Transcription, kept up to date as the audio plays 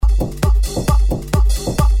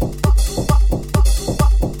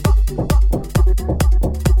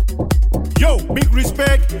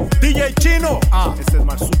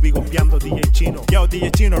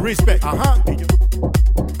Chino, respect. Ajá.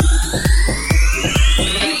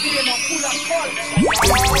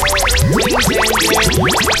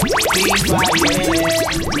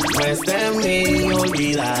 No está en mí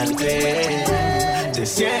olvidarte. Te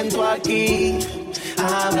siento aquí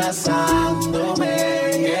abrazándome,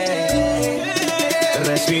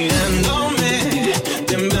 respirándome,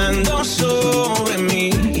 temblando sobre mí.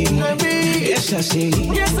 Es así,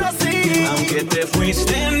 aunque te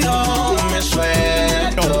fuiste no me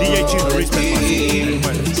suelto. No, DJ Chino, respect.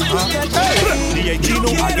 DJ Chino,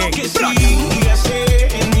 again. Que sigas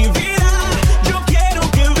en mi vida. Yo quiero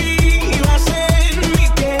que vivas en mi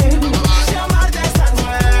piel. Si amarte es tan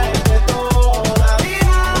fuerte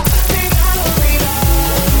todavía, déjalo olvidar.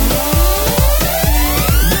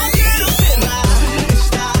 No quiero cerrar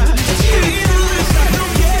esta herida. No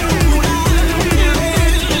quiero curarme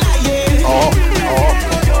del ayer.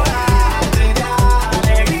 Quiero llorarte de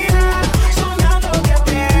alegría, soñando que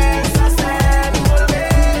piensas en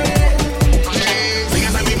volver.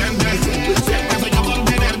 Sigues en mi mente, siempre sueño con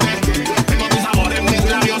tenerte. Tengo tus sabores en mis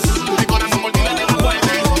labios, mi corazón mordida de la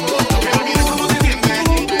fuerte. Que olvides cómo se siente,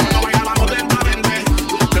 cuando bailamos lentamente.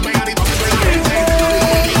 Te pegadito que soy la gente,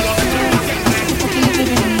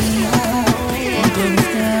 Te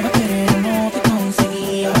buscaba pero no te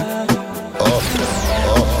conseguía.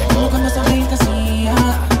 Como cuando esa fantasía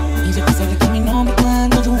y yo pensé que mi nombre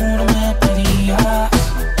cuando duro me pedía.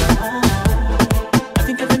 Al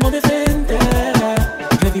fin te tengo de frente,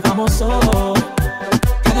 revivamos hoy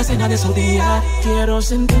cada escena de su día. Quiero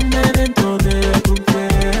sentirme dentro de tu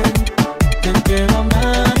piel. Te quiero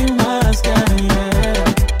amar y más que ayer.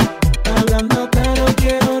 Hablando pero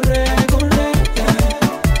quiero recordarte.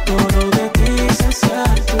 Todo de ti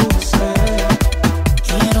saciar tu ser.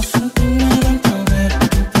 Quiero sentirme dentro de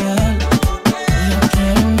tu piel. Yo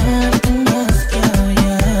quiero amarte más que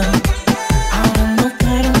ayer. Hablando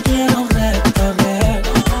pero quiero recordar.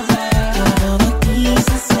 Todo de ti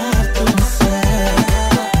saciar tu ser.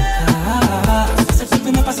 Hace tiempo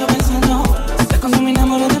me paso pensando de cuando me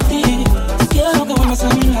enamoro de ti. Quiero que vuelvas a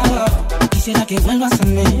mi lado. Quisiera que vuelvas a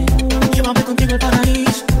mí. Llévame contigo al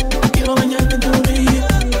paraíso. Quiero bañarte en tu río,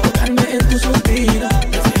 tocarme en tu suspiro,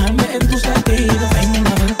 fijarme en tus latidos. Ven,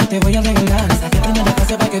 nena, ven que te voy a regalar esa que tiene la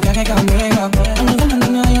casa para que viaje conmigo. Amiga, la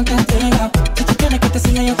niña, yo te entrego. Si tú quieres que te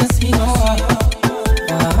siga, yo te sigo.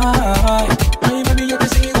 Ay, baby, yo te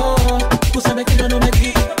sigo. Tú sabes que yo no me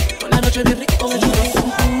quito. Con la noche bien rico me chido.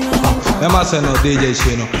 Vamos a hacernos DJ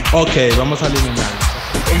Chino. Ok, vamos a eliminar.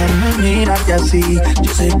 Déjame mirarte así,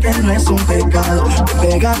 yo sé que no es un pecado.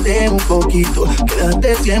 Pégate un poquito,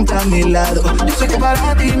 quédate siempre a mi lado. Yo sé que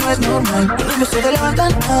para ti no es normal, pero yo sé de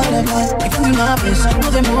levantar nada más. Y con una vez,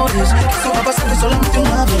 no demores, que esto va a pasar solamente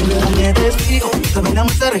una vez. Me despido, también la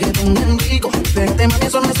música reggaeton en rico. Verte más,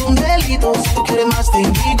 eso no es un delito. Si tú quieres más te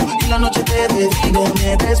indico, y la noche te dedico.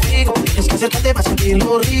 Me despido, es que acércate para sentir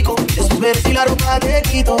lo rico. Después ver si la ropa te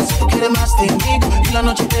quito. Si tú quieres más te indico, y la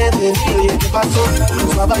noche te dedico. ¿Y qué pasó?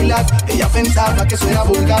 A bailar, ella pensaba que eso era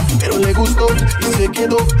vulgar, pero le gustó y se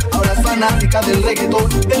quedó. Ahora es fanática del reggaetón.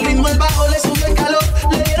 Del ritmo el bajo le sube el calor.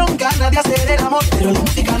 Le dieron ganas de hacer el amor, pero la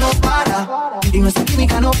música no para y nuestra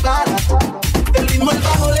química no para. Del ritmo el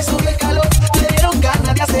bajo le sube el calor. Le dieron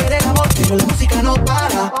ganas de hacer el amor, pero la música no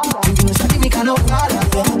para y nuestra química no para.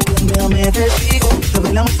 Déjame te digo, te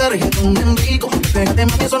bailamos de reggaetón en rico. Pégate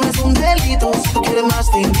más, eso no es un delito. Si tú quieres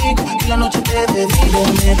más te indico, y la noche te dedico.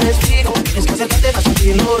 Me despido, es que acércate para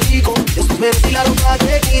sentir lo rico. Después ver si la ropa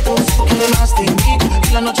te quito. Si tú quieres más te indico,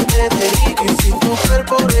 y la noche te dedico. Y si tu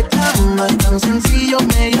cuerpo reclama, tan sencillo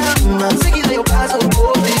me llama. Enseguida yo paso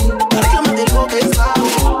por ti, reclámate lo que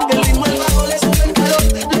sabes. El ritmo el bajo le sube el calor.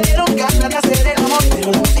 Le dieron ganas de hacer el amor,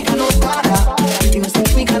 pero la música no para y nuestra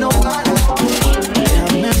química no para.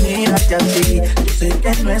 Déjame mirarte así, yo sé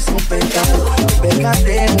que no es un pecado.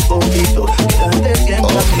 Pégate un poquito, quédate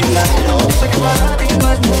siempre a mi lado. Yo sé que para ti no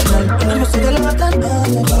es normal, pero yo sé de levantar nada.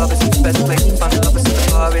 Love is the best place to find love is in the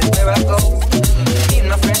bar, is where I go. Me and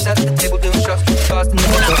my friends at the table doing shots, cause no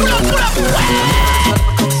one goes.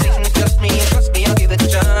 Conversation with just me, and trust me, I'll give it a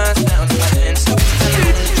chance. Now it's my hands up, and I'm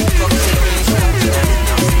in the jukebox singing songs.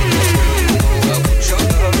 Show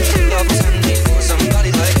love Sunday for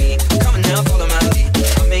somebody like me. Come on now, follow my lead.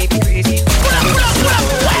 I may be crazy.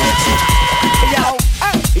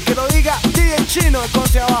 Y que lo diga DJ Chino, el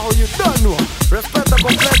conce abajo, you don't know. Respeto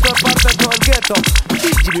completo de parte de todo el gueto. DJ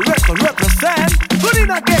Record represent.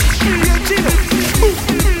 Putting again, DJ Chino.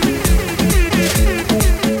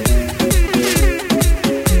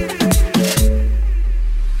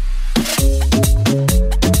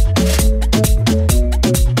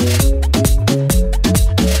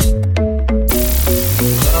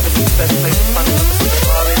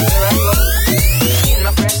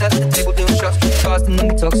 even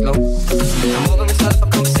when we talk slow. I'm over with a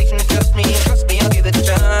conversation, trust me, I'll give it a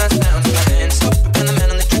chance. Now I'm flying, stop and the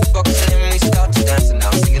man on the jukebox, and then we start to dance. And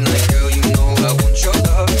I'm singing like, girl, you know I want your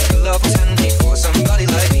love. Your love will turn me for somebody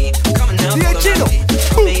like me. Coming now, follow my lead.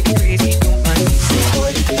 I may be crazy, don't mind me. Say,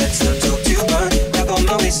 boy, let's not talk too much. Grab on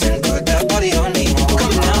my waist and put that body on me.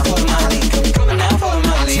 Coming now, follow my lead. Coming now, follow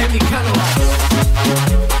my lead.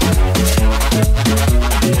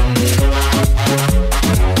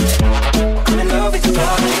 I'm in love with your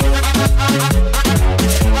body.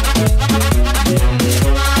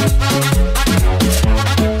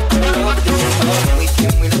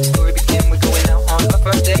 We let the story begin. We're going out on our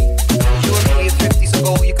first date. You and me is 50, so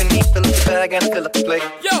go you can meet. Fill up the bag and fill up the plate.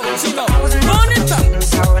 Yo, Chico, run it up.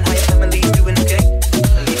 Sour and how your family's doing okay.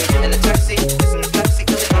 Leave you in a taxi, listen to taxi,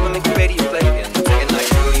 I'ma make the radio play. And I'm saying like,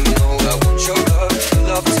 girl, you know I want your love. Your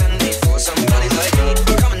love is handmade for somebody like me.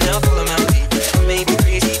 Coming now, follow my lead. I may be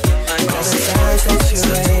crazy, I'm gonna say Signs that you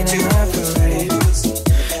ain't in my parade.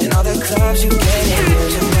 And all the clubs you get in,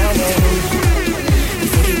 using my name.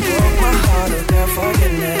 Before you broke my heart, oh girl,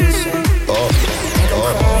 forgiveness. Think I'm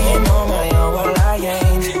crying on my own while I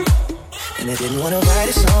ain't. And I didn't wanna write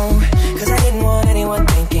a song, cause I didn't want anyone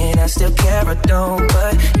thinking I still care or don't.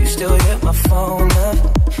 But you still hit my phone up,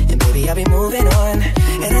 and baby I'll be moving on.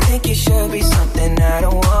 And I think you should be something I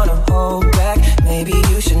don't wanna hold back. Maybe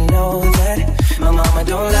you should know that my mama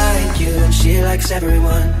don't like you, and she likes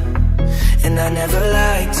everyone. And I never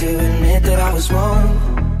like to admit that I was wrong.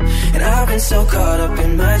 And I've been so caught up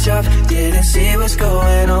in my job, didn't see what's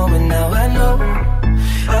going on, but now I know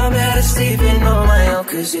I'm better sleeping on my own.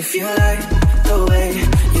 Cause if you like the way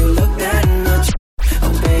you look that much,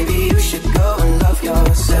 oh baby, you should go and love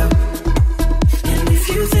yourself. And if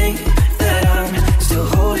you think that I'm still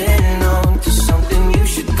holding on to something, you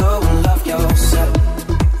should go and love yourself.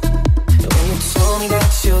 And when you told me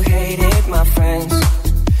that you hated my friends,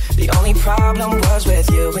 the only problem was with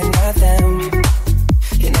you and not them.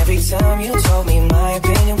 And every time you told me my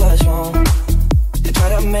opinion was wrong, you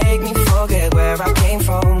tried to make me forget where I came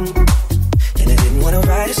from. And I didn't wanna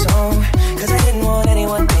write a song, cause I didn't want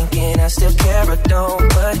anyone thinking I still care or don't.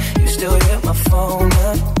 But you still hit my phone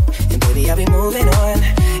up, and baby I'll be moving on.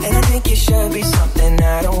 And I think you should be something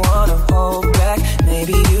I don't wanna hold back.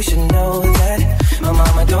 Maybe you should know that my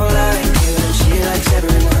mama don't like you, and she likes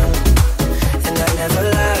everyone. And I never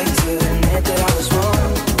liked to admit that I was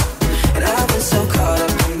wrong. And I've been so caught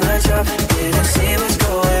up in my job, didn't see what's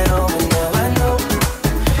going on, but now I know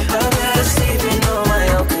I'm better sleeping on my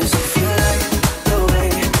own. Cause if you like the way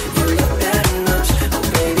you look that much, oh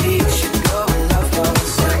baby, you should go and love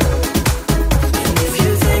yourself. And if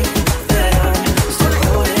you think that I'm still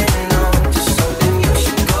holding on to something, you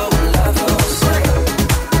should go and love yourself.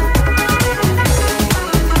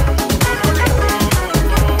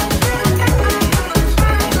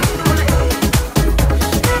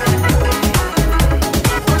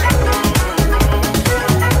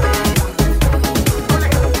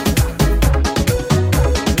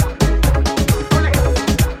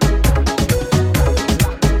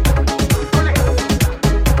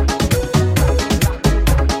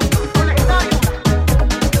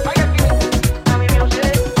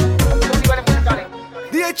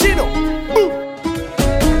 DJ Chino, boom.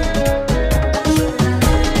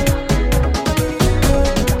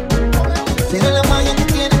 Mira la magia que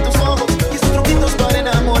tienen tus ojos y esos truquitos para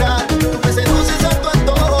enamorar. Tú me seduces a tu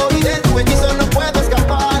antojo y de tu hechizo no puedo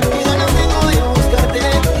escapar. Y ganas tengo de buscarte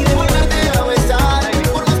y de volverte a besar.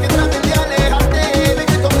 Por más que traten de alejarte, ven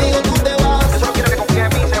que conmigo tú te vas. Yo solo quiero que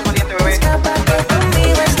confíes en mí, sea valiente, bebé. Escápate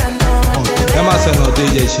conmigo esta noche. ¿Qué más hacemos,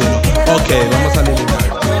 DJ Chino? Ok, vamos a eliminar.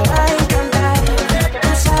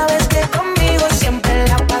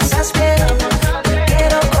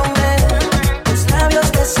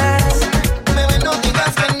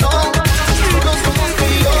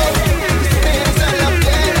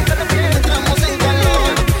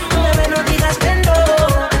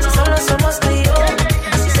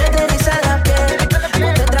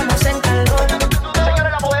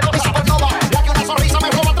 La que una sonrisa me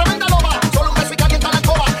roba tremenda loba. Solo un beso y calienta la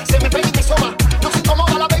alcoba. Se me pega y me soba. No sé cómo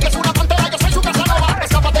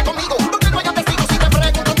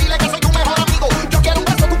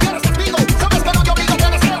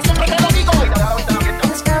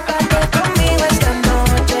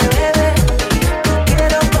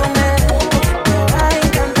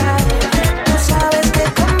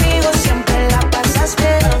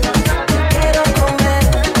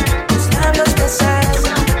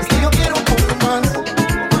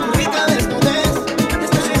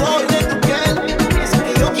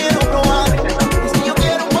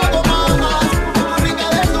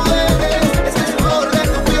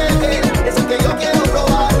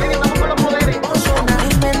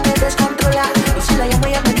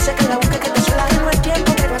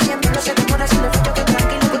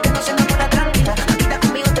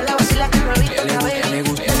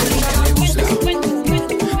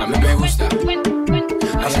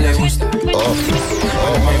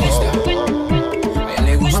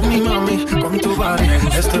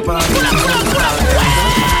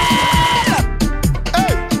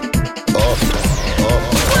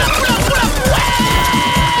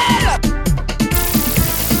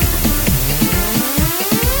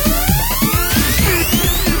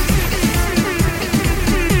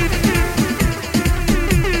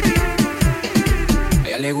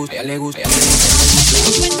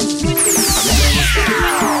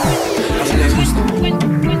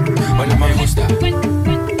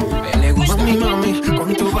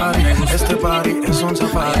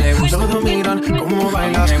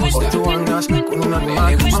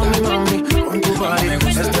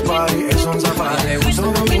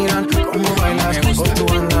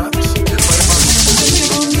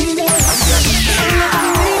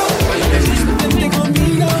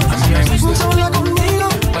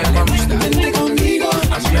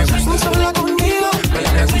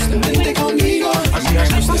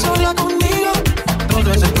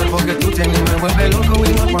vuelve loco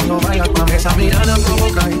igual cuando bailas pa' mí. Esa mirada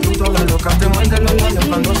provoca y tú toda loca te muerde los labios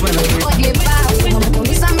cuando suena. Oye, Pau, vamos con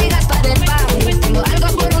mis amigas para el Pau. Tengo algo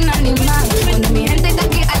por un animal. Cuando mi gente está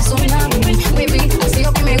aquí al tsunami. Baby, así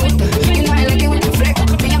lo que me gusta. You know I like it when you flex.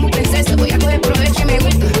 Me llamo princesa, voy a coger provecho y me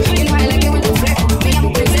gusta. You know I like it when you flex. Me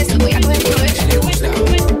llamo princesa, voy a coger provecho. Le gusta, a mí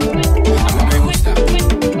me gusta, a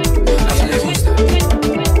ella le gusta, a mí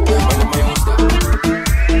me gusta.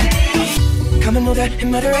 Come and move that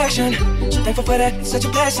in my direction. So thankful for that, it's such a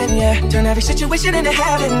blessing, yeah. Turn every situation into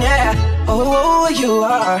heaven, yeah. Oh, you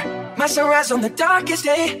are my sunrise on the darkest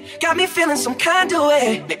day. Got me feeling some kind of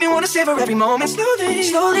way. Make me wanna savor every moment slowly,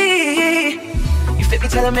 slowly. You fit me,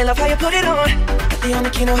 telling me love how you put it on. The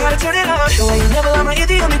only key know how to turn it on. The way you never lie my ear,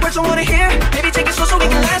 the only words I wanna hear. Baby, take it slow so we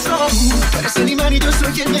can last long. Tú eres el imán y yo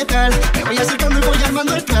soy el metal. Me voy acercando y voy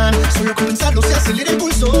armando el plan. Solo comenzando se acelera el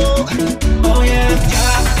pulso. Oh yeah,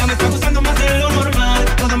 ya me está gustando más de lo normal.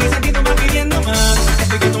 Todo mi sentido va pidiendo más.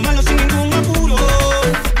 Estoy que tomarlo sin ningún apuro.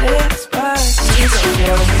 Despacito,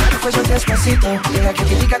 quiero respirar tu cuello despacito. Deja que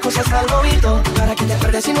te diga cosas al oído, para que te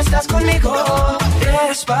acuerdes si no estás conmigo.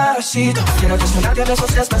 Despacito, quiero desnudarte a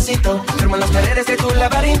besos despacito. Firmo en las paredes de tu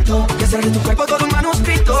laberinto y hacer de tu cuerpo todo un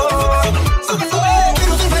manuscrito.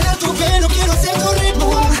 Quiero ver bailar tu pelo, quiero hacer tu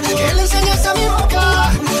ritmo. Que le enseñes a mi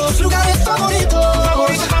boca tus lugares favoritos.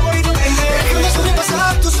 Déjame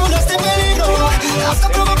sobrepasar tus zonas de peligro hasta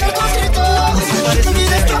provocar tus gritos. No te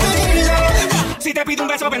olvides tu apellido. Si te pido un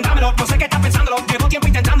beso, vendámelo. No sé qué estás pensándolo, llevo tiempo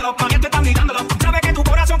intentándolo. Mami, tú estás mirándolo. Sabes que tu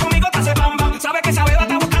corazón conmigo te hace bam bam. Sabes que esa beba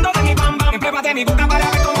está buscando de mi bam bam. Emprueba de mi boca para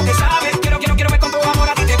ver cómo te sabe. Quiero ver con tu amor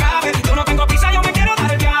a ti te cabe. Yo no tengo prisa, yo me quiero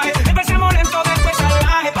dar el viaje. Empecemos lento, después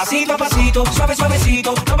salvaje. Pasito a pasito, suave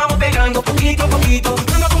suavecito. Nos vamos pegando poquito a poquito.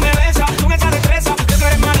 Cuando tú me besas, con esa destreza. Yo tú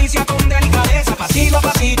eres malicia con delicadeza. Pasito a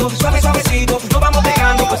pasito, suave suavecito. Nos vamos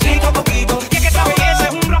pegando poquito a poquito. Y es que esa belleza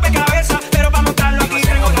es un rompecabezas. Pero para montarlo aquí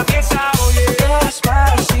tengo la pieza.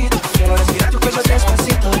 Despacito, quiero respirar tu cuello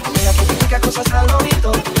despacito. Deja que te diga cosas al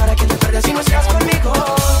oído, para que te pierdas si no estás conmigo.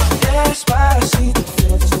 Despacito,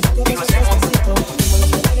 quiero desnudarte a besos despacito. Firmo las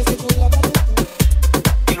paredes de tu laberinto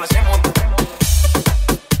y lo hacemos.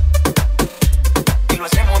 Y lo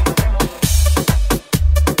hacemos.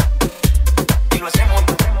 Y lo hacemos.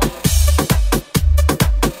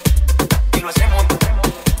 Y lo hacemos.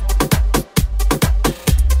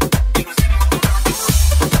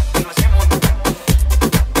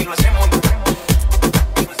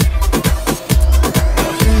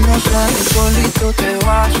 Solito te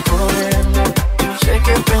vas corriendo. Sé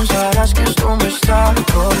que pensarás que esto me está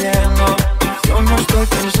corriendo. Yo no estoy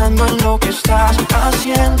pensando en lo que estás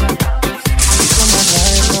haciendo.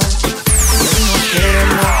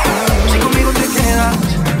 Si conmigo te quedas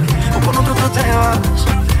o con otro tú te vas,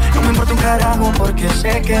 no me importa un carajo porque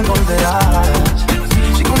sé que volverás.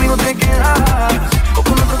 Si conmigo te quedas o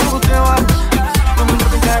con otro tú te vas, no me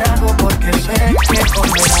importa un carajo porque sé que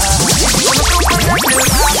volverás.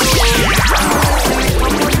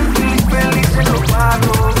 Feliz en los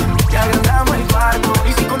cuatro, te agrandamos el cuarto.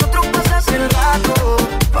 Y si con otro pasas el rato,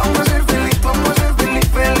 vamos a ser feliz,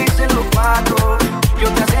 feliz en los cuatro. Yo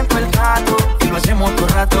te acepto el trato y lo hacemos todo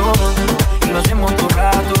rato, y lo hacemos todo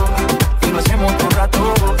rato, y lo hacemos todo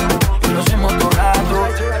rato, y lo hacemos todo rato,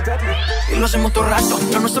 y lo hacemos todo rato.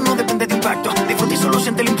 Lo nuestro no depende de impacto, disfruta y solo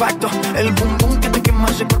siente el impacto. El boom boom que te quema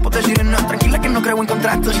ese cuerpo de sirena. Tranquila que no creo en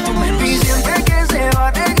contratos. Si tú me dices que se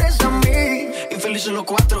va, regresa a mí. Infelices los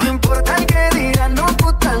cuatro. No importa el que digan, no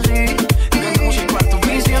puta sí. Cantamos el cuarto.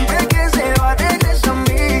 Y siempre que se va, regresa a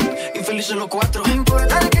mí. Infelices los cuatro. No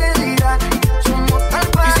importa el que digan, somos tal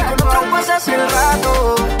para. Y si con otro pasas el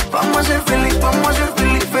rato, vamos a ser feliz,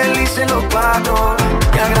 felices los cuatro.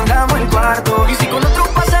 Y agrandamos el cuarto. Y si con otro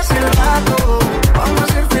pasas el rato, vamos a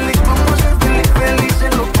ser feliz,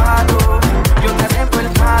 felices los cuatro. Yo te acepto el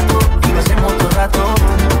trato y lo hacemos todo rato,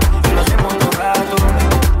 y lo hacemos todo rato,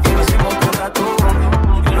 y lo hacemos todo rato,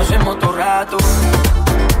 y lo hacemos todo rato.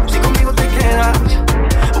 Si conmigo te quedas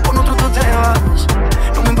o con otro tú te vas,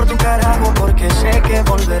 no me importa un carajo porque sé que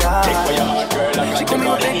volverás. Si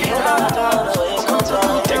conmigo te quedas o con otro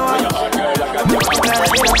tú te vas, no me importa un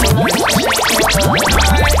carajo porque sé que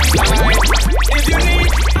volverás. If you need,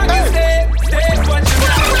 I can stay what you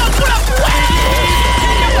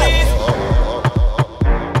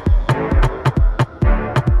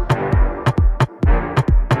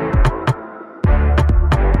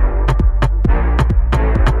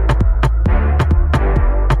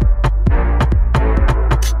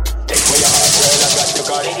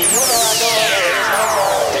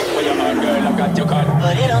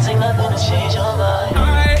but it don't take nothing to change your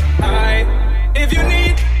mind.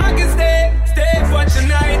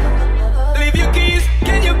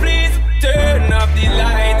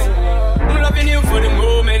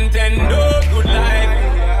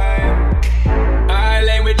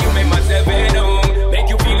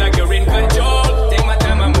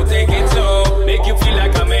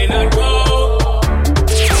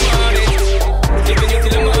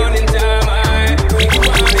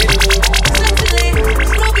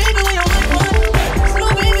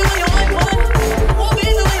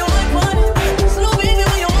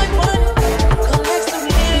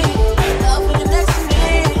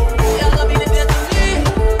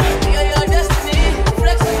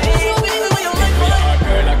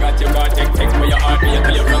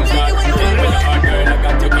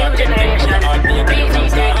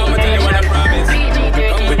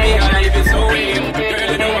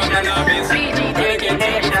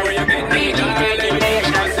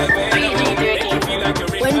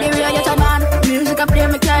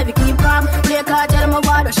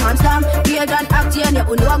 Stage and acting, you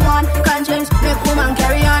know I'm on. Conscience, make woman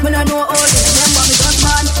carry on. When I know all this, remember me just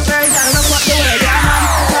man. First and look what the world, yeah man.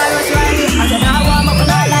 Taurus Riley, I said I warm up when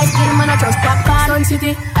I like skin, man I trust popcorn. Sun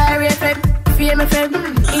City, area fed, feel me fed,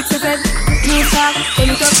 it's a fed. New talk, when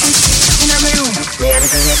you talk shit, in my room, ready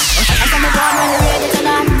to it. I saw me born when the radio turn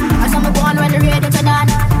on. I saw me born when the radio turn on.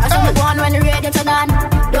 I saw me born when the radio turn on.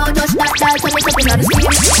 Don't touch that dial, tell me something on the screen.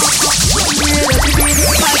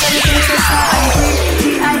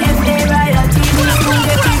 T-I-F-A, riot, TV, school,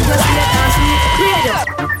 get big, just let us see. Radio.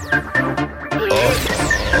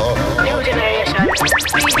 New generation.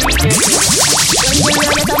 When the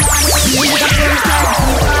radio turn on, music up from the start,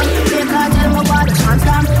 keep on. They can't tell me what the chance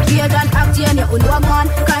time. Stage and acting, you know I'm on.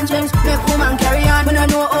 Conscience, make woman carry on. When I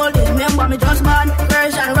know all this, remember me just man.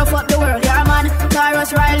 Version, rough up the world, yeah man.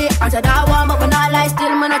 Taurus Riley, I said I warm up when I lie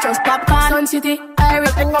still, man I trust popcorn. Sun City,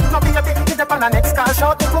 Irish. Hang up, no be a big kid up on the next car.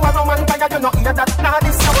 Shout if you a woman fire, you know hear that. Nah,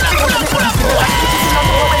 this is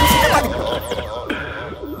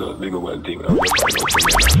No, big one thing.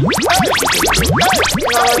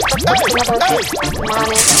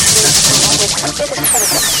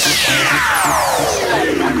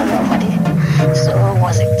 So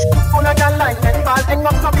was it? Full of girl like that ball. Hang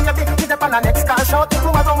up, no be a big kid up on the next car. Shout if you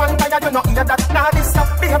a woman fire, you know hear that. Nah, this is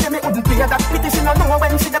baby, me wouldn't play that. Pity she no know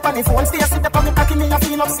when she up on the phone. Stay sit up on me cocky, me a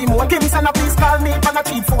feel up Simone. Give me some a please call me on a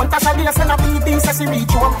cheap phone. Tasha Day send a BD, say she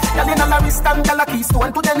reach home. Girl in a la wrist and girl a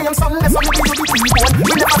keystone. Put the name Sunday, so me give you the T-bone.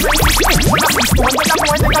 We never friends with me, we a keystone. But a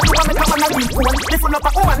boy they a do a make a man a deep one. They full up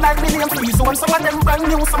a woman like me name free zone. Some of them brand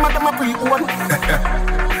new, some of them a pre-owned.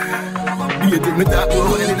 You take me that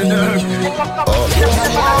boy in the nerve.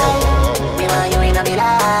 You in a mirror.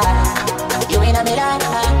 You in a mirror.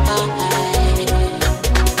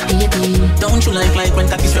 Don't you like when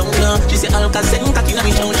cocky strong, yeah? She say Alka-Zen, cocky na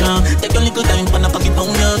me chow. Take your little time for the pocket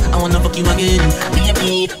pound, yeah. I wanna fuck you again.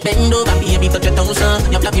 Baby, bend over, baby, touch your toes,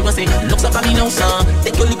 your black people say, looks up at me now, sir.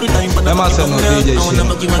 Take your little time for the pocket pound, yeah. I wanna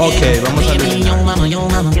fuck you again. Okay, vamos a ver. Baby, yo mama, yo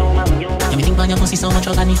mama. Let me think on your pussy so much,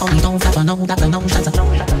 you're gonna hold me, don't flap, no, that, no, shut up.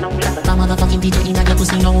 My motherfucking DJ in your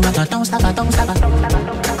pussy, no, matter, don't stop her, don't stop her.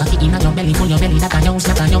 Cocky in your belly, pull your belly, that, yo,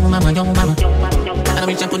 snap, yo mama, yo mama. I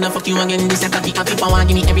reach and could not fuck you again. This is cocky, happy power,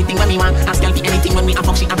 give me everything when me want. Ask girl for anything when me a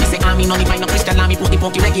fuck, she happy say me no define no Christian law, me put the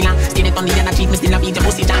pokey regular. Stay it on the other cheek, me still a beat your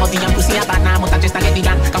pussy down. The young pussy a bad now, but I just a get the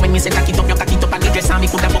gun. Cause when me say cock it up, your cock it up and the dress on me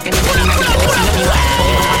could have fuck anybody.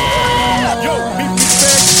 Yo, big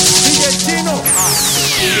respect, DJ Chino.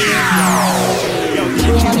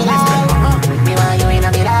 You in a mirror. Me want you in a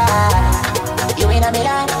mirror. You in a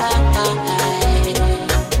mirror.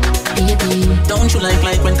 Don't you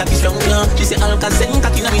like when cocky strong, yeah? She say Alka-Zen,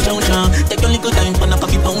 cocky na me chow. Take your little time for the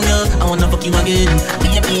pocket pound, yeah. I wanna fuck you again.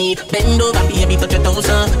 Baby, bend over, baby, touch your toes,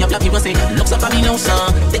 your black people say, looks up at me now, sir.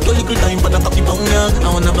 Take your little time for the pocket pound, yeah. I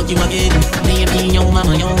wanna fuck you again. Baby, yo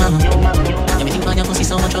mama, yo mama. Let me think on your pussy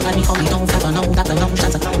so much, you're gonna hold me, don't flap, no, that, no,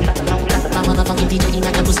 shut up. My motherfucking DJ in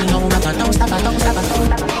your pussy, no, matter, don't stop her, don't stop her.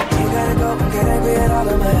 You gotta go and get angry at all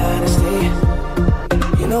of my honesty.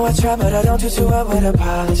 You know I try, but I don't do too well with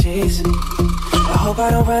apologies. I hope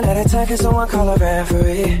I don't run out of time, cause someone call a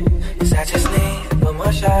referee. Cause I just need one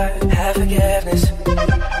more shot, have forgiveness.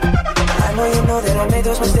 I know you know that I made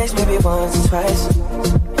those mistakes maybe once or twice.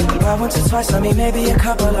 Not once or twice, I mean maybe a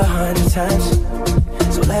couple of 100 times.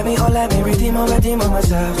 So let me redeem on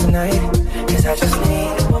myself tonight. Cause I just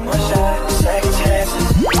need one more shot, second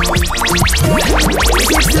chances. Is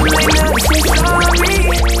it too late now to say sorry?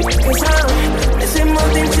 Cause I'm missing more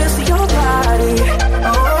than just your body.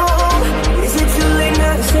 Oh, is it too late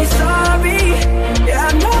now to say sorry? Yeah,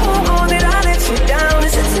 I know that I let you down.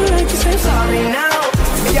 Is it too late to say sorry now?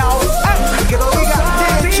 Yo, que lo diga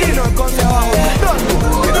DJ Chino, el conde abajo.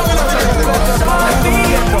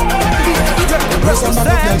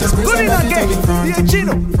 Good in again, DJ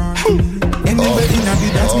Chino. Anywhere in the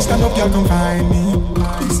dance, me stand up, y'all come find me.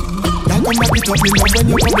 Y'all come back it up, me love when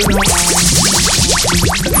you come in my mind.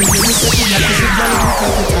 You give me second, y'all kiss it, y'all look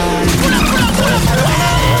like a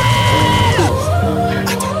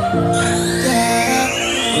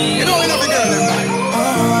You know we love the girl, them man.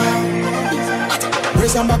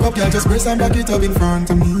 Brace and back up, y'all, just brace and back it up in front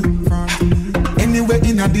of me. Anywhere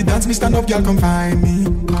in the dance, me stand up, y'all come find me.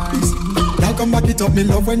 Y'all come back it up, me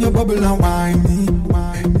love when you bubble and whine me.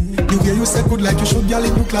 The way you say good like you should, y'all,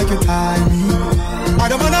 it look like you tie me. I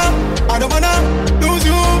don't wanna lose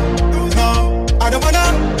you. No, I don't wanna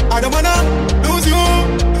lose you.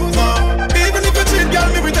 No, even if you cheat, girl,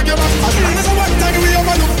 me will take you back. As long as I want time, we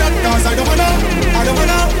overlook that. Cause I don't wanna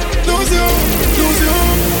lose you.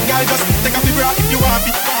 Girl, just take off the bra if you want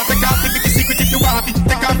it. Take off the big secret if you want it. it.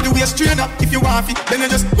 Take off the waist trainer if you want it. Then you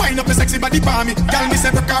just wind up your sexy body for me. Girl, me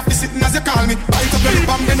say rock off the sitting as you call me. Bite up your lip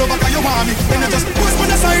and bend over 'cause you want me. Then you just push on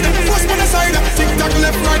the side, tick tock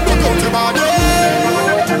left right, back out your body.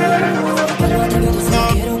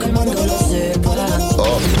 Quiero que el mundo lo sepa.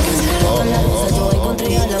 Con la rosa yo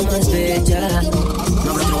encontré a la más bella.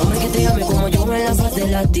 No habrá otro hombre que te ame como yo en la faz de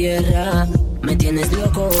la tierra. Me tienes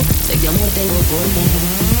loco, sé que amor tengo por mí.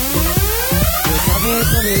 Yo sabes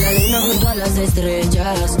sobre la luna junto a las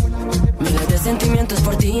estrellas. Miles de sentimientos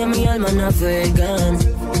por ti en mi alma navegan.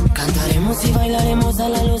 Cantaremos y bailaremos a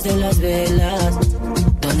la luz de las velas.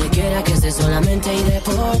 Donde quiera que estés solamente iré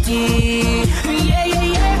por ti. Yeah, yeah,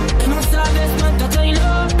 yeah. Que no sabes cuánto te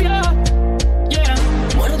love you. Yeah.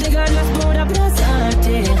 Muero de ganas por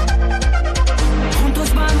abrazarte.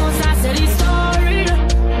 Juntos vamos a hacer historia.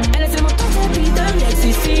 En ese montón de vida de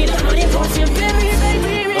existir. Amaré por siempre, mi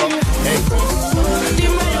baby.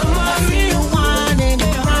 Dímelo, mami, you want it,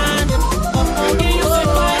 you want it. Que yo soy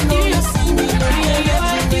para ti.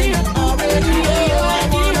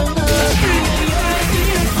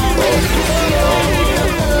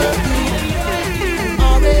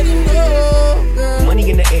 Money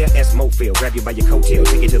in the air, as Mo feel. Grab you by your coattail,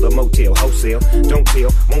 take you to the motel, wholesale. Don't tell,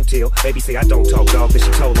 won't tell. Baby say I don't talk, dog, but she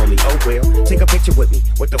told on me. Oh well, take a picture with me.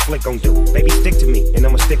 What the flick gon' do? Baby stick to me, and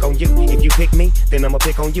I'ma stick on you. If you pick me, then I'ma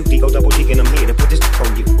pick on you. D-O double G and I'm here to put this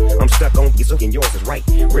on you. I'm stuck on you, and yours is right.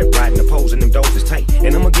 Rip riding the pose and them doors is tight.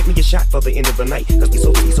 And I'ma get me a shot for the end of the night. Cause we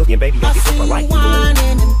so and baby, I'll be so polite.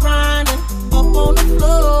 Whining and grinding up on the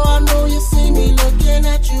floor. I know you see me looking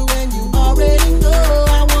at you, and you already know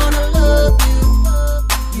I wanna love you.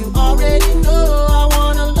 You already know I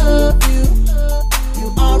wanna love you. You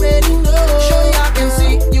already know. Shorty, I can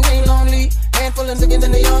see you ain't lonely. Handful of niggas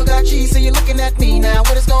and they all got cheese. So you're looking at me now.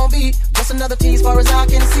 What it's gonna be? Just another tease, far as I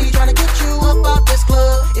can see. Trying to get you up out this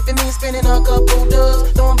club. If it means spending a couple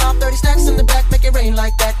dubs, throwing about 30 stacks in the back, make it rain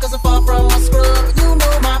like that. Cause I'm far from my scrub. You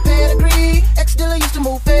know my pedigree. Ex-dealer used to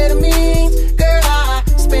move amphetamines. Girl, I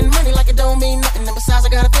spend money like it don't mean nothing. And besides, I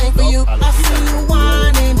got a thing for you. I see you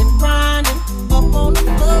whining and grinding up on the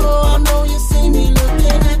floor. I know you see me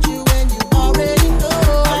looking at you, and you already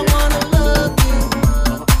know I wanna love you.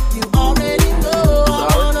 You already know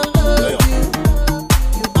I wanna love you.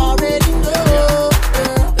 You already know.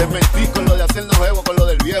 Te mentí con lo de hacernos juego, con lo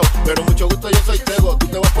del viejo. Pero mucho gusto, yo soy Tego. Tú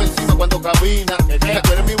te vas por encima cuando caminas.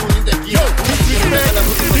 Tú eres mi bullying de esquina.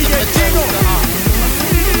 DJ Chino.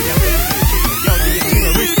 Yo, DJ Chino,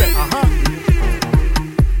 respect.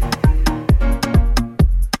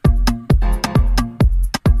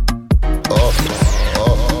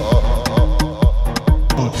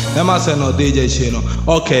 Déjame hacernos DJ Chino.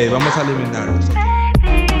 Ok, vamos a eliminarlos.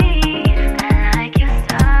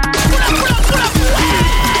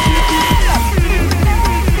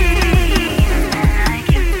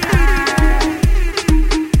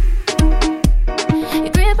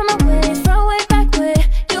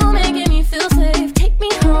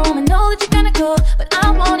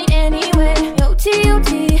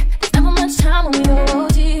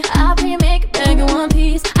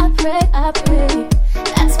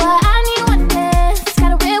 That's why I need one dance.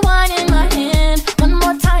 Got a red wine in my hand. One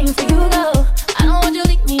more time for you, go. I don't want you to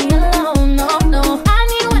leave me alone, no, no. I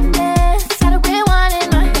need one dance. Got a red wine in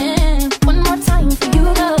my hand. One more time for you,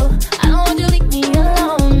 go. I don't want you to leave me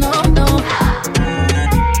alone, no, no.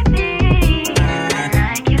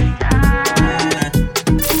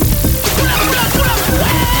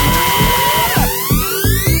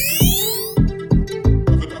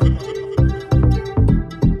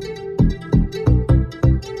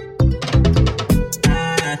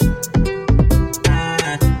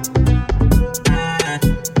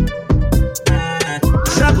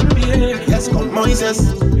 Moises,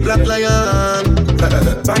 Black Lion.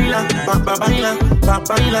 Baila, ba ba baila, ba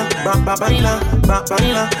baila, ba ba baila, ba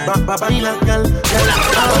baila, ba ba baila, gal, gal.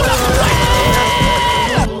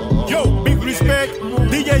 Yo, big respect,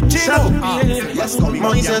 DJ Chino.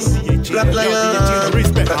 Moises, Black Lion.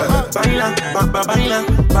 Baila, ba ba baila,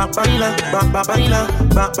 ba baila, ba ba baila,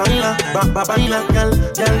 ba baila, ba ba baila, gal,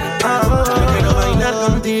 gal. Quiero bailar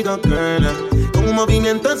contigo, girl. Con un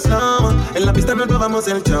movimiento slow, en la pista nos robamos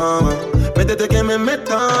el show. Métete que me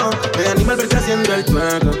meto, me anima al verte haciendo el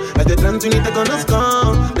twerk. Desde trans y ni te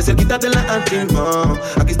conozco, de cerquita te la animo.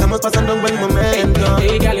 Aquí estamos pasando un buen momento.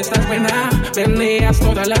 Hey, gal, estás buena, veneas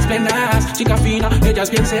todas las penas. Chica fina, ella es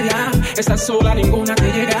bien seria. Estás sola, ninguna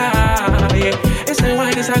te llega. Yeah. Este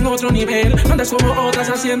wine está en otro nivel. No andas como otras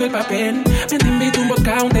haciendo el papel. Ven, te invito un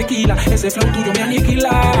vodka, un tequila. Ese flow tuyo me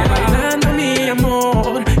aniquila. Bailando, mi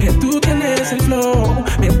amor, que tú tienes el flow.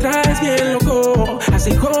 Me traes bien loco,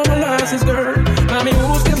 así como lo haces, girl. Mami,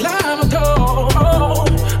 busques la motor.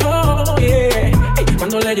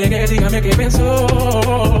 dígame qué pensó.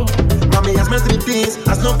 Mami, hazme striptease,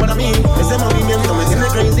 hazlo para mí. Ese movimiento me tiene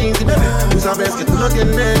crazy, sí, bebé. Tú sabes que tú lo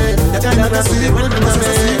tienes. Ya te agarras y vuelves a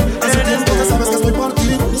ver. Hace tiempo que sabes que estoy por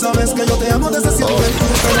ti. Sabes que yo te amo desde siempre.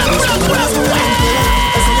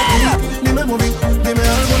 Estoy aquí, ni me moví. Dime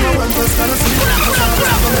algo, no aguanto estar así. No sabes dónde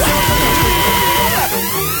se va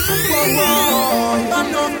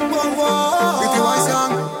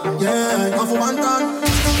a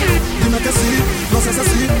Dime que sí, no seas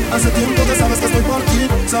así. Hace tiempo que sabes que estoy por ti.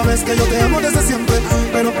 Sabes que yo te amo desde siempre.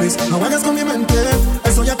 Pero please, no vayas con mi mente.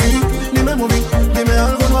 Estoy aquí, ni me moví. Dime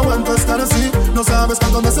algo, no aguanto estar así. No sabes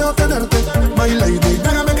cuánto deseo tenerte. My lady,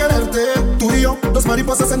 déjame quererte. Tú y yo, dos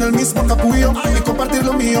mariposas en el mismo capullo. Y compartir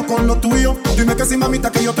lo mío con lo tuyo. Dime que sí,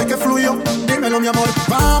 mamita, que yo estoy que fluyo. Dímelo, mi amor,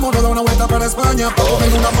 vámonos, da una vuelta para España.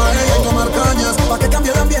 Comer una paella y tomar cañas. Pa' que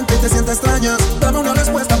cambie de ambiente y te sientas extrañas. Dame una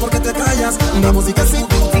respuesta porque te callas. Una música así,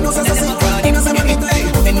 y no seas así. Y no se me quite.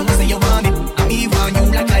 They know say you want it. I me want you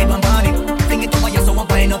like live and body. Think it over you so I'm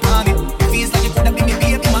buying up on it. It feels like you could have been me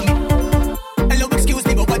baby mommy. Hello, excuse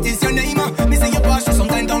me, but what is your name? Me say you pass through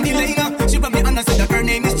sometime down the lane. She brought me and I said that her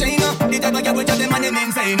name is China. The type of girl with them and them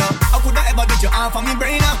insane. I could have ever get you off of me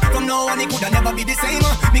brain. From now on it could have never be the same.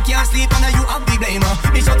 Me can't sleep and you have the blame.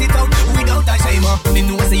 Me shut it out without a shame. Me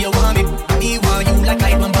know say you want me. I me want you like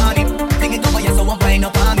live and body. Think it over you so I'm buying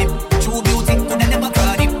up on it. True beauty could have never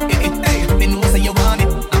cried it. Me know say you want it.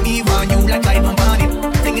 I me want you like live and body.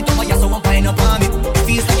 Think it over you so I'm buying up on it. It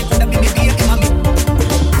feels like you could have been me baby mommy.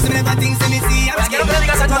 Se me never things me see. Quiero que le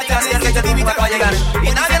digas a tu amiga si el que te invita va a llegar y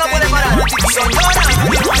nadie lo puede parar. Señora,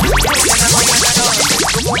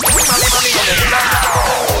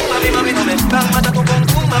 mami no me van a matar tu pum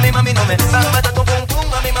pum, mami no me van a matar tu pum pum,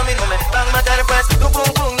 mami no me van a matar pues tu pum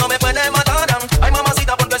pum no me puede matar. Ay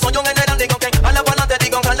mamacita porque soy un general, digo que a la pa'lante,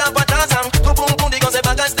 digo que a la pa' atrás. Tu pum pum digo se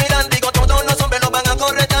van a estirar, digo todos los hombres lo van a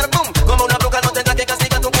corretar, pum. Como una bruja no tendrá que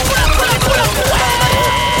castigar tu pum pum,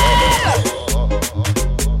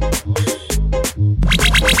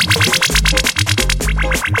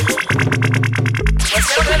 pues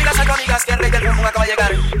quiero que le digas a tus amigas que el rey del pum pum acaba de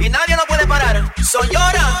llegar y nadie lo puede parar. Soy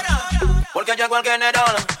llora porque llegó el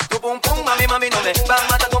general. Tu pum pum, mami no me van a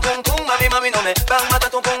matar tu pum pum, mami no me van a matar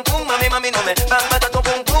tu pum pum, mami no me van a matar tu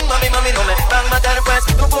pum pum, mami no me van a matar pues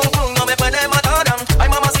tu pum pum no me puede matar. Ay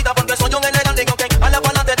mamacita porque soy un general, digo que a la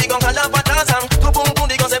pa'lante, digo que a la pa' atrás. Tu pum pum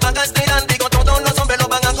digo se van a estirar, digo todos los hombres lo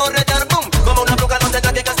van a corretar, pum. Como una bruja no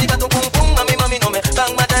tendrá que castigar tu pum pum, mami no me van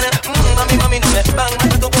a matar, mami no me van a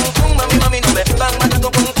matar tu pum pum, mami no me van a matar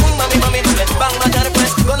tu pum pum, mami no me van a matar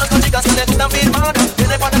pues. Con las chicas que le gustan firmar,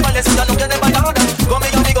 tiene para palecita, no tiene bailar. Con mi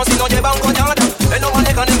amigo si no lleva un collar, él no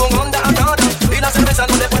maneja ningún Honda acá. Y la cerveza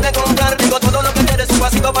no le puede comprar, digo todo lo que quiere es un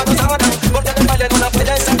vasito para gozar. Porque del baile no la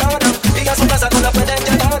pueden sacar, y a su casa no la pueden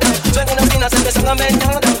llegar. Yo en una esquina se empiezan a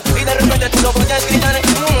meñar, y de repente tú lo voy a gritar.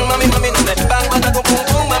 Mami no me van a matar tu pum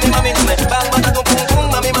pum, mami no me van a matar tu pum pum,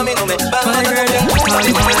 mami no me van a matar tu pum pum, mami no me van a matar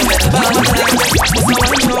tu pum pum.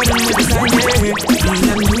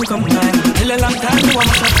 A long time you want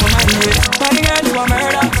my shot for my head. Funny girl, you a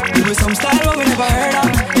murder. You with some style what we never heard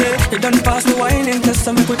of. Yeah, you done pass the whining test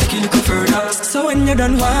and make we take you little further. So when you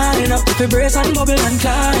done winding up, put your brace and bubble and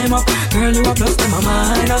climb up. Girl, you a plus to my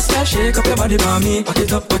mind. I start shake up your body for me. Back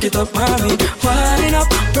it up, mommy. Winding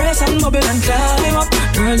up, brace and bubble and climb up.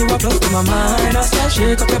 Girl, you a plus to my mind. I start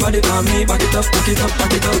shake up your body for me. Back it up,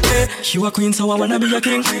 yeah. You a queen, so I wanna be a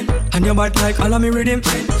king. And your bad like all of me rhythm.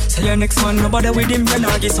 Say your next one, nobody with him. You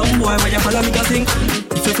not get some boy where you follow me, go think.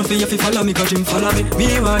 If you fluffy, if you follow me, go gym, follow me.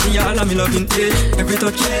 Me want the all of me loving, yeah. Every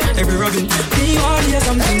touch, every rubbing. Me want hear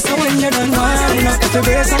something, so when you're done winding up, if you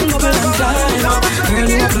brace and bubble and climb up. Girl,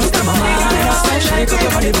 you a plus to my mind. I say shake up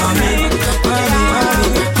your body for me.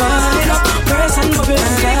 Winding up, brace and bubble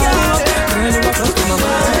and climb up. Girl, you a plus to my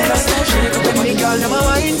mind. I say shake up your body. Girl, in my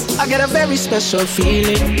mind, I get a very special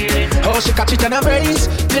feeling. Oh, she catch it on her brace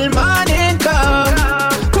till morning come.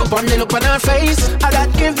 One the look on her face, and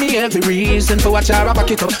that give me every reason for watch her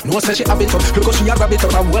back it up. No say she have it up, look how she a grab it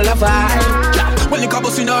up and well a vibe. Yeah. When the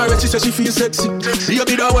cabo in her she say she feel sexy. You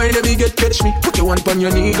be the way let me get catch me. Put your one on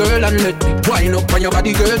your knee, girl, and let me wind up on your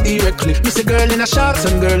body, girl, directly. Me say girl in a shorts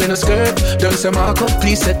and girl in a skirt. Don't say Marco,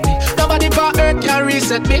 please set me. Nobody but earth can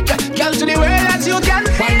reset me. Girl to the world as you can.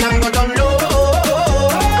 Wind and go down low.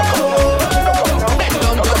 Bend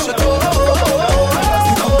down, touch your toe.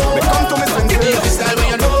 Come to me, spend the day style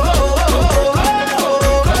when you know.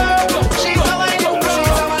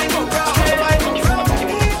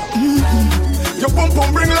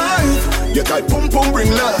 Your tight pum pum bring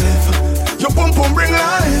life. Your pum pum bring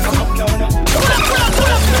life.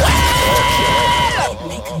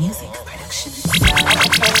 Make music production.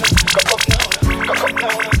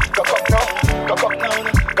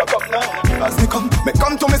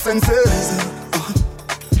 defenses.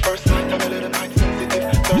 First night, I'm a little night sensitive.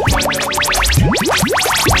 Your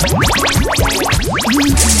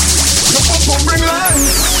pum pum bring life.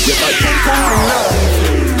 Your tight pum pum bring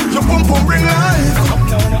life. Your pum pum bring life.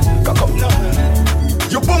 Cock up now.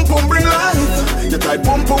 Your pum pum bring life. Your tight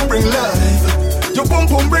pum pum bring life. Your pum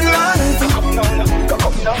pum bring life. Cock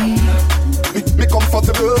up now. Me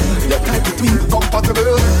comfortable. Your tight between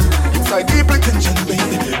compatible. Inside deep tension,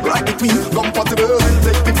 baby. Right between compatible.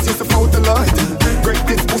 Take tips just to float the light. Break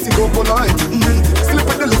this pussy go polite. Slip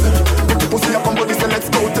with the listen. Put the pussy up on body, so let's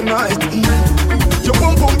go tonight. Your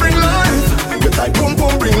pum pum bring life. Your tight pum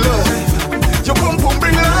pum bring life. Your pum pum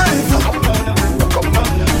bring life.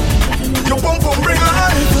 Your pum pum bring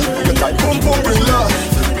life. Your tight pum pum bring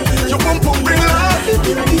life. Your pum pum bring life.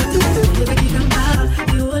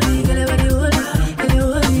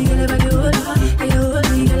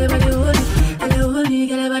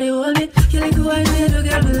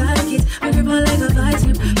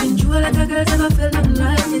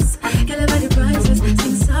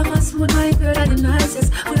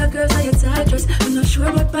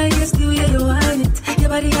 Sure, but by your skill, yeah, you want it. Your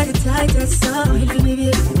body got the tightest, so you feel me,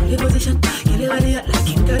 baby. Your position, your body hot like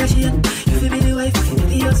Kim Kardashian. You feel me, the wife, you feel me,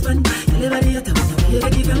 the husband. Your body hot, you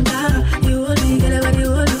get it from down. You hold me, get it, body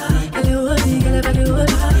hold me. Get it, hold me, get it, body hold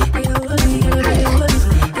me. Get it, hold me, get it, body hold me.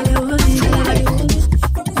 Get it, hold me, get it, body hold me.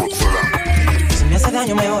 Si me hace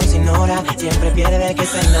daño, mejor sin hora. Siempre pierde el que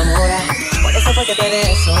se enamora. Por eso fue que te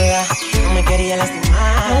dejé sola. No me quería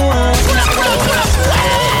lastimar.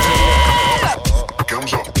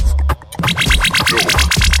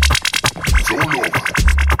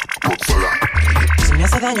 Si me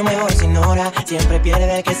hace daño mejor sin hora, siempre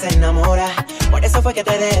pierde el que se enamora. Por eso fue que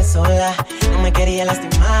te dejé sola, no me quería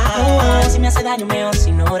lastimar. Si me hace daño mejor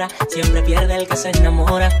sin hora, siempre pierde el que se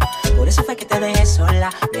enamora. Por eso fue que te dejé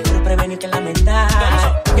sola, mejor prevenir que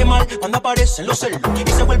lamentar. Qué mal cuando aparecen los celos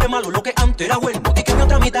y se vuelve malo lo que antes era bueno. Y que me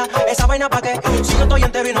otra mitad, esa vaina pa' qué. Si yo estoy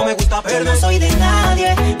entero y no me gusta perder. Yo no soy de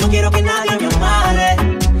nadie, no quiero que nadie me amarre.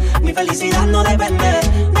 Mi felicidad no depende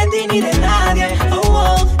de ti ni de nadie.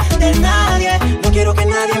 De nadie, no quiero que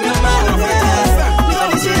nadie me amarre. Mi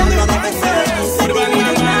felicidad no depende de ti ni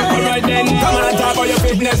de nadie. Come on and talk about your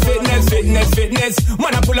fitness.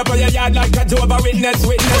 Man, I pull up on your yard like a Jehovah's Witness.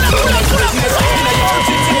 For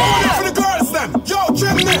the girls, them, yo,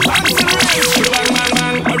 chimney,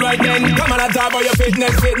 alright then, come on and talk about your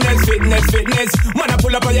fitness. Man, I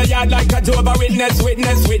pull up on your yard like a Jehovah's Witness.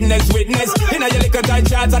 Inna your little tight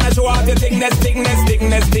shorts and I show off your thickness.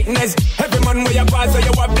 Every man where you pass, so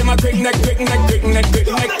you have them a quick neck.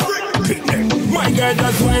 My girl,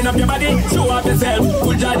 just wind up your body, show off yourself,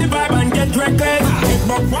 pull down the vibe and get reckless. Kick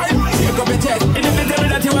back wide, shake up your chest. In the middle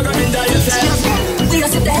that you are gonna enjoy yourself. We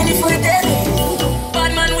don't sit down for the devil.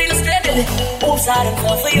 Bad man, we don't steady. Oops, I don't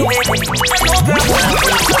fall for you, baby.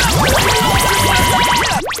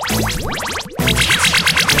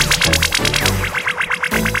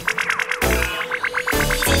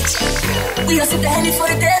 We don't sit down for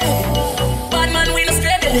the devil. Bad man, we don't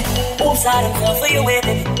steady. Oops, I don't fall for you,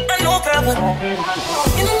 baby. I know, girl, but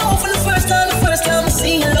you don't know for the first time I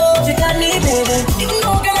see your love, you got me, baby. You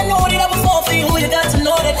know, girl, I know that I was all for you. You got to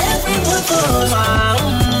know that everyone goes,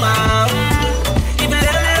 you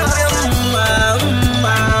better love you,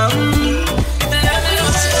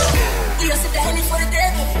 we don't sit down for the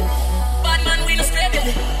devil. Bad man, we don't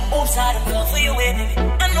steady. Oops, I don't fall for you, baby.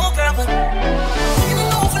 I know, girl, but you don't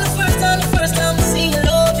know for the first time I see your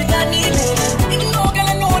love, you got me, baby. You know, girl,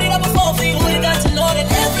 I know that I was all for you. You got to know that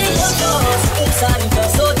everyone goes. Oops, I didn't feel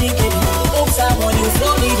so deep, baby. Oops, I want you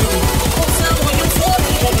for me, baby. Oops, I want you for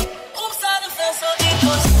me, baby. Oops, I didn't feel so deep,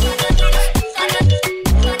 'cause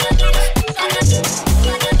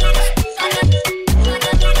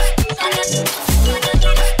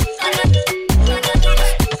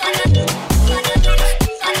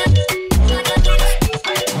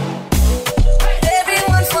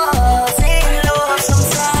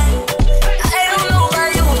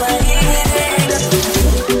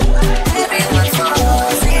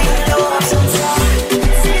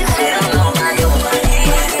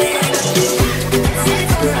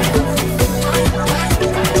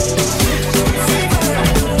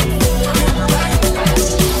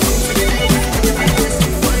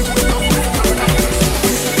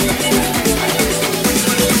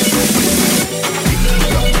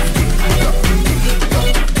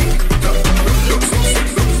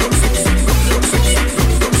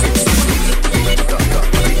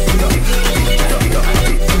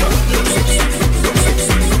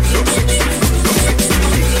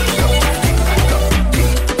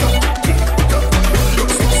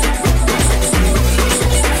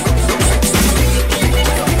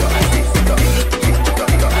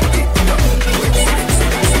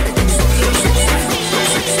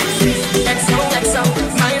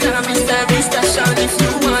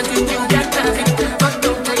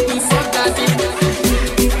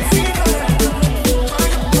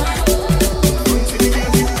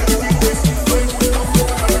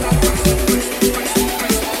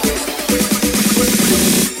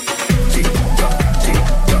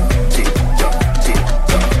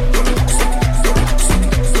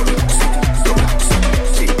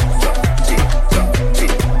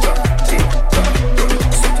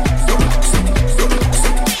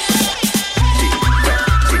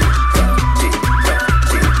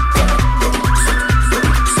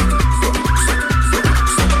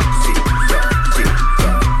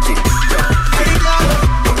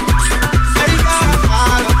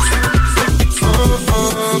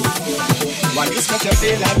What this make you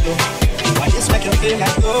feel like though? What this make you feel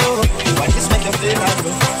like though? What this make you feel like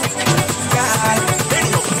though? God, hey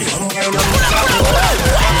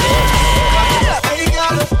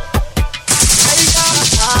girl,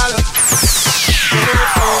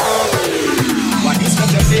 what this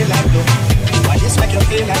make you feel like though? What this make you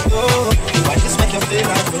feel like though? What this make you feel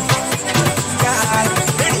like though? God,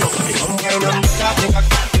 hey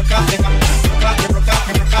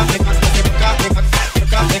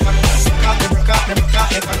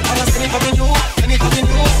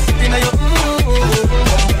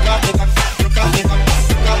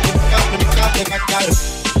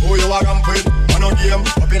who you are ramping? On a game,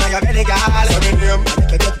 up in your belly, girl. Say me name.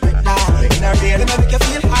 Make you get big now. In a rain, make you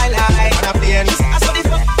feel high like on a plane. I saw the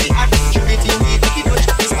fuck, the act, everything we take it touch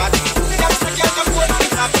this man. See that second, you go to the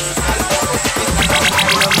top.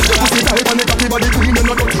 Pussy tight and the cocky body clean and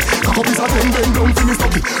not dirty. Cock up is a 10 bend down for me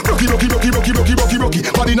stocky. Rocky.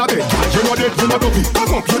 Body not dead, you not dead, you not dopey.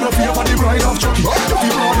 Cock up, you not fear for the bride of Chucky. You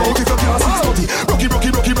feel proud out if you can't 640. Rocky body.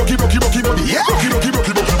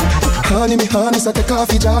 Honey, me honey, say take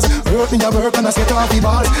coffee jazz. Work me a work and I say coffee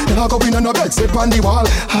balls. Then I go in on the bed, sit on the wall.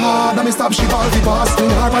 Hard and me stop, she ball the boss.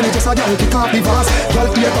 Swing hard and it just a girl kick off the vase.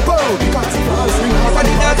 Girl clear the bow, the cat's the ball. Swing hard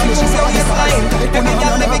and it dance, and she say you're fine. Every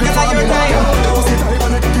girl let me get like your time. Pussy tight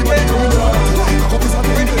and the cocky body clean and dirty. Cock up is a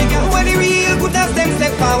 10 bend down. When the real good as them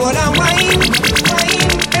step forward and wine.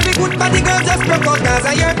 Every good body girl just broke out, cause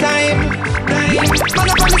of your time. Man, I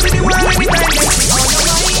promise you the world every time they see all your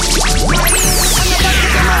wine.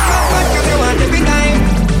 Cause you want every time.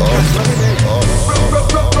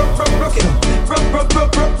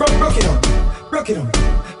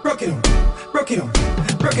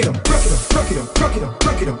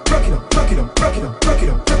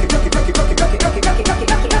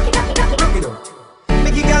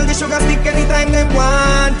 Make you girl the sugar stick anytime them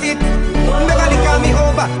want it. Nobody call me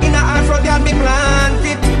over, in a Afro girl me plant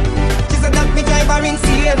it. She said that me drive her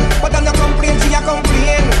insane, but I'm not complain, she a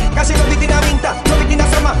complain. Cause she love it in a winter, love it in a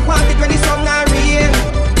summer, want it when the sun and rain.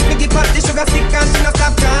 Me give her the sugar stick and she not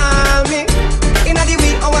stop call me. In a the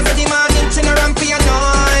wee hours of the morning, she no ramp for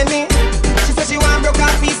annoy me. She said she want broke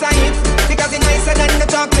off piece of it, because it's nicer than the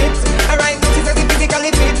chocolate. Alright, now she says it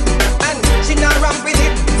physically fit, and she not ramp with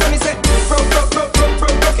it. So me say, broke it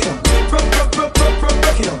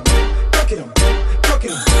up, broke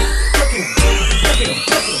it up.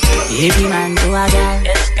 Every man to a gal,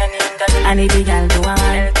 and every gal to a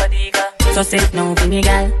man. So sit now for me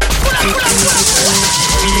gal. We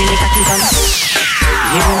really got it on.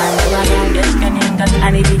 Every man to a gal,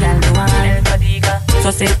 and every gal to a man. So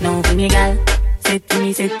sit now for me gal. Sit to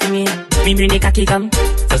me. Me bring the cocky come.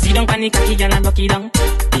 So sit down pan the cocky gal and rock it down.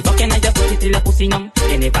 The fucking I just put it till your pussy numb.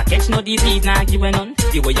 You never catch no disease, nah give a none.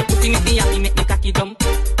 The way you pussy make me happy, make me cocky jump.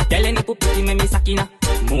 Tell any pussy make me sakina.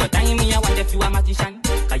 More time me I want if you a magician.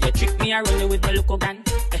 Cause you trick me around you with the local gun.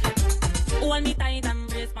 Hold me tight and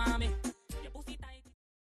brace for me.